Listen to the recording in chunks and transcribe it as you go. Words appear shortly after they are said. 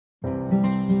When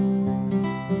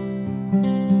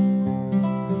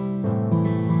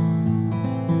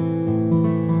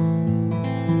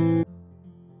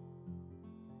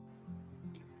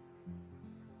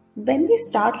we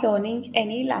start learning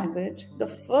any language, the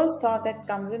first thought that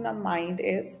comes in our mind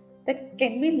is that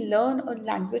can we learn a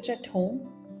language at home?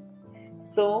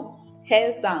 So,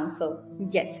 here's the answer.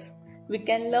 Yes, we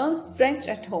can learn French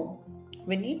at home.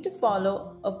 We need to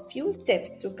follow a few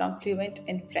steps to become fluent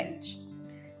in French.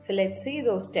 So, let's see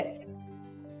those steps.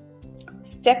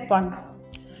 Step 1.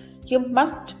 You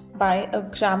must buy a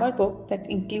grammar book that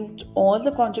includes all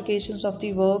the conjugations of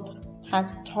the verbs,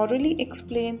 has thoroughly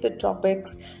explained the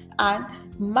topics, and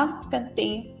must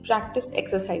contain practice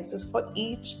exercises for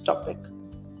each topic.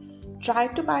 Try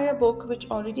to buy a book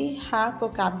which already have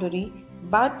vocabulary,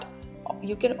 but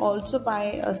you can also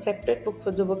buy a separate book for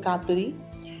the vocabulary.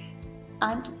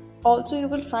 And also you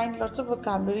will find lots of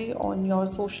vocabulary on your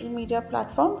social media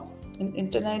platforms, in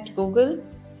internet, Google.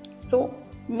 So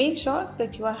make sure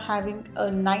that you are having a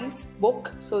nice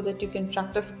book so that you can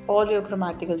practice all your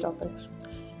grammatical topics.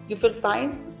 You will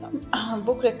find some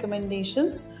book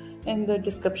recommendations in the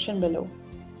description below.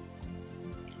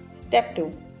 Step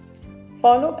 2.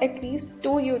 Follow at least 2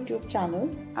 YouTube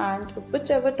channels, and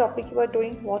whichever topic you are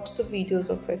doing, watch the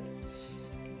videos of it.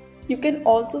 You can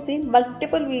also see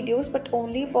multiple videos but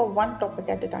only for one topic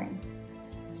at a time.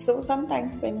 So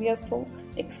sometimes when we are so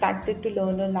excited to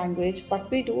learn a language, what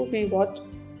we do, we watch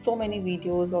so many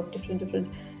videos of different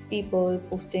people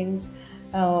postings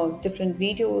different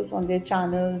videos on their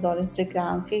channels or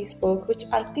Instagram, Facebook, which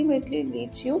ultimately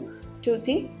leads you to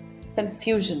the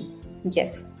confusion.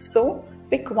 Yes, so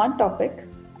pick one topic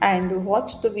and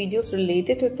watch the videos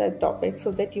related to that topic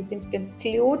so that you can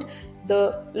conclude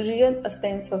the real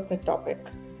essence of the topic.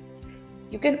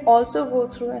 You can also go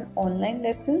through an online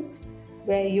lessons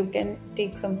where you can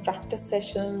take some practice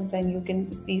sessions and you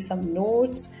can see some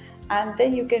notes, and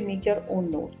then you can make your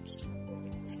own notes.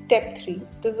 Step 3.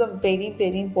 This is a very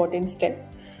important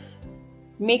step.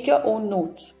 Make your own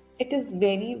notes. It is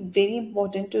very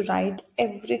important to write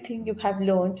everything you have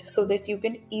learned so that you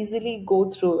can easily go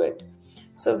through it.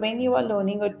 So when you are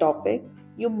learning a topic,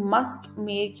 you must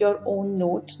make your own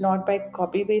notes, not by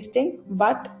copy pasting,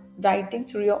 but writing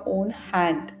through your own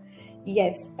hand.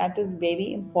 Yes, that is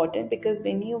very important, because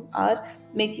when you are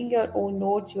making your own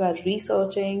notes, you are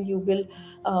researching, you will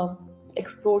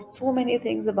explore so many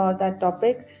things about that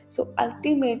topic. So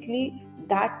ultimately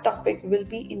that topic will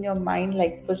be in your mind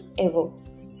like forever.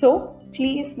 So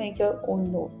please make your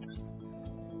own notes.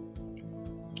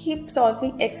 Keep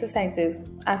solving exercises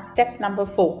as step number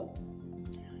 4.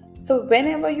 So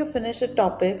whenever you finish a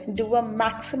topic, do a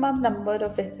maximum number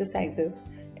of exercises.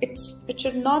 It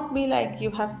should not be like you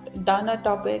have done a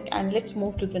topic and let's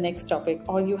move to the next topic,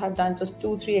 or you have done just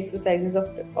 2-3 exercises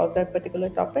of that particular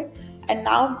topic, and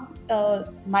now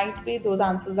might be those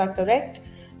answers are correct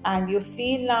and you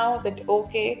feel now that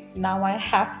okay, now I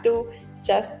have to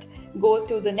just go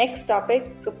to the next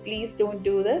topic. So please don't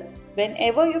do this.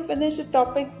 Whenever you finish a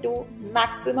topic, do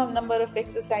maximum number of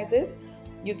exercises.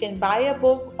 You can buy a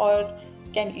book, or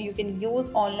you can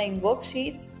use online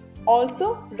worksheets.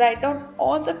 Also, write down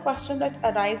all the questions that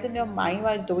arise in your mind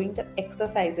while doing the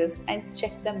exercises and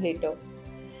check them later.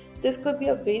 This could be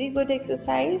a very good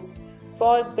exercise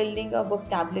for building a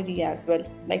vocabulary as well.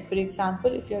 Like for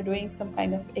example, if you're doing some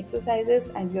kind of exercises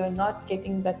and you're not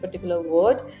getting that particular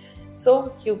word,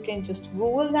 so you can just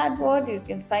Google that word, you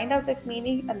can find out that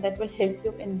meaning, and that will help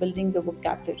you in building the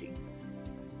vocabulary.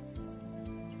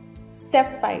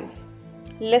 Step 5.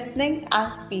 Listening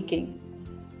and speaking.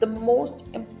 The most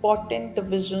important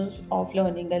divisions of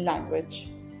learning a language.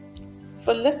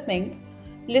 For listening,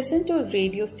 listen to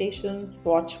radio stations,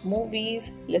 watch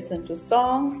movies, listen to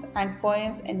songs and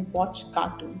poems, and watch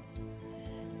cartoons.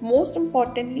 Most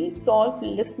importantly, solve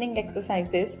listening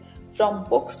exercises from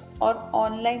books or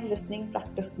online listening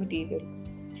practice material.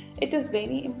 It is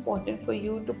very important for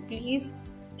you to please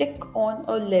stick on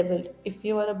a level. If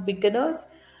you are a beginner,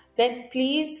 then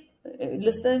please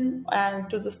listen and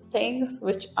to the things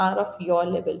which are of your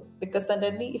level, because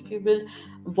suddenly if you will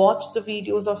watch the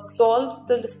videos or solve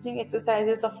the listening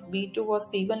exercises of B2 or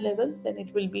C1 level, then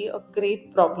it will be a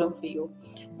great problem for you,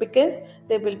 because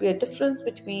there will be a difference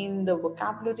between the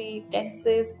vocabulary,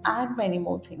 tenses, and many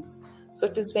more things. So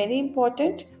it is very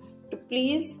important to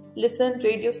please listen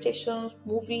radio stations,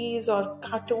 movies or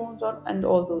cartoons and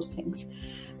all those things.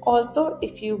 Also,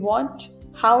 if you want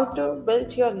how to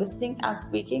build your listening and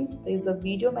speaking, there is a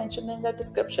video mentioned in the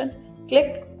description.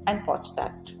 Click and watch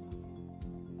that.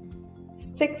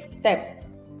 6th step,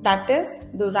 that is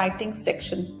the writing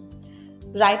section.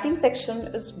 Writing section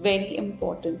is very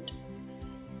important.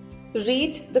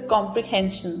 Read the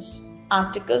comprehensions,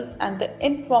 articles, and the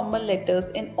informal letters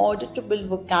in order to build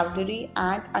vocabulary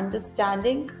and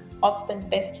understanding of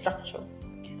sentence structure.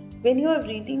 When you are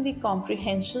reading the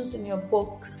comprehensions in your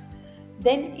books,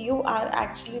 then you are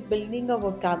actually building a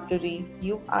vocabulary.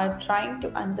 You are trying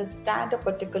to understand a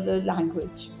particular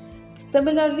language.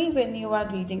 Similarly, when you are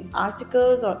reading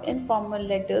articles or informal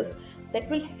letters, that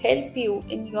will help you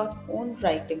in your own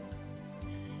writing.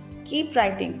 Keep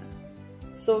writing.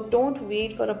 So don't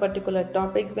wait for a particular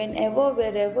topic. Whenever,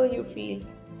 wherever you feel,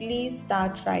 please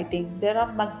start writing. There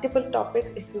are multiple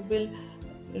topics if you will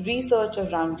research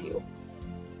around you.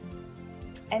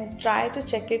 And try to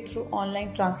check it through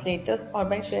online translators or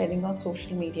by sharing on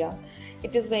social media.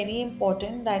 It is very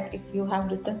important that if you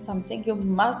have written something, you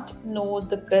must know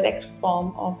the correct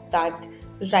form of that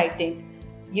writing.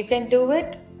 You can do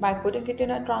it by putting it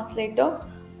in a translator,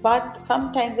 but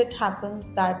sometimes it happens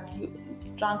that the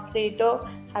translator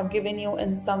have given you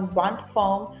in some one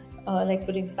form. Like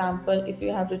for example, if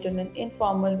you have written an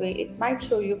informal way, it might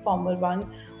show you formal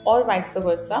one, or vice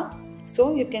versa.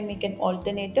 So you can make an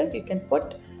alternative. You can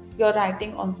put your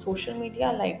writing on social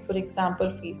media, like for example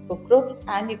Facebook groups,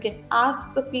 and you can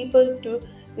ask the people to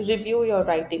review your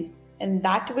writing. And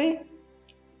that way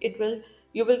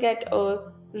you will get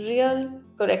a real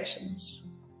corrections.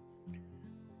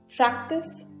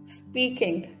 Practice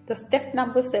speaking. The step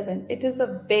number 7. It is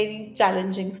a very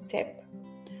challenging step.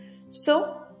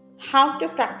 So how to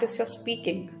practice your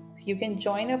speaking? You can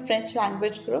join a French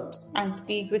language groups and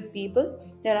speak with people.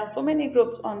 There are so many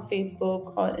groups on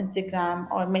Facebook or Instagram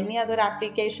or many other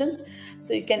applications.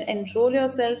 So you can enroll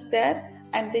yourself there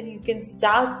and then you can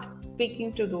start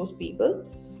speaking to those people.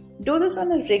 Do this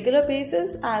on a regular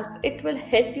basis as it will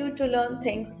help you to learn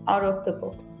things out of the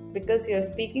books, because you're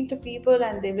speaking to people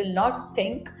and they will not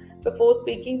think before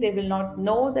speaking. They will not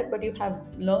know that what you have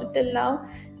learned till now.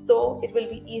 So it will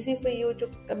be easy for you to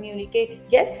communicate.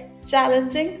 Yes,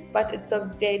 challenging, but it's a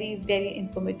very, very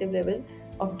informative level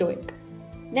of doing.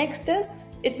 Next is,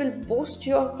 it will boost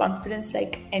your confidence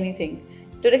like anything.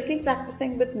 Directly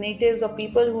practicing with natives or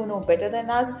people who know better than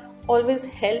us always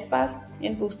help us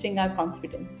in boosting our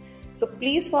confidence. So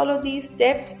please follow these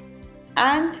steps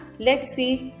and let's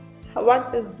see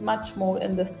what is much more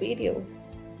in this video.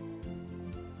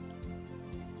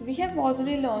 We have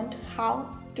already learned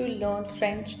how to learn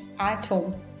French at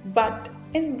home, but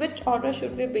in which order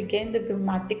should we begin the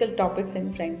grammatical topics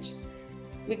in French?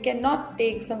 We cannot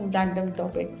take some random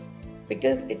topics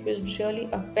because it will really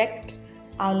affect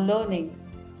our learning.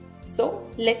 So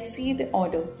let's see the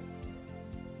order.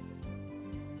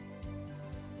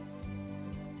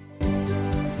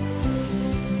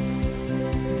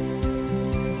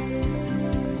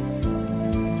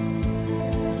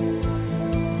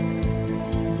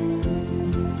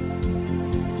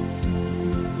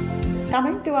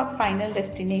 Coming to our final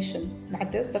destination,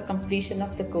 that is the completion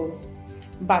of the course.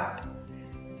 But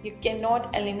you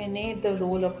cannot eliminate the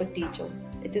role of a teacher.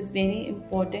 It is very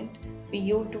important for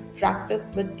you to practice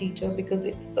with teacher, because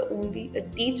it's only a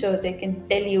teacher that can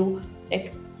tell you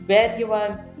that where you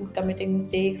are committing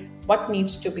mistakes, what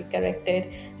needs to be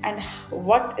corrected, and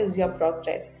what is your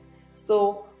progress.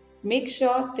 So make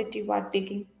sure that you are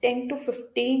taking 10 to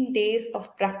 15 days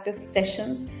of practice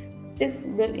sessions. This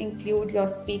will include your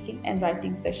speaking and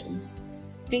writing sessions.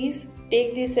 Please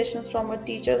take these sessions from a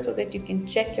teacher so that you can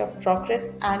check your progress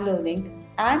and learning.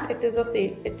 And it is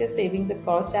saving the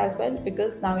cost as well,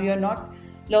 because now you are not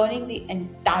learning the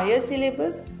entire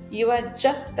syllabus. You are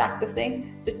just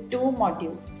practicing the 2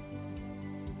 modules.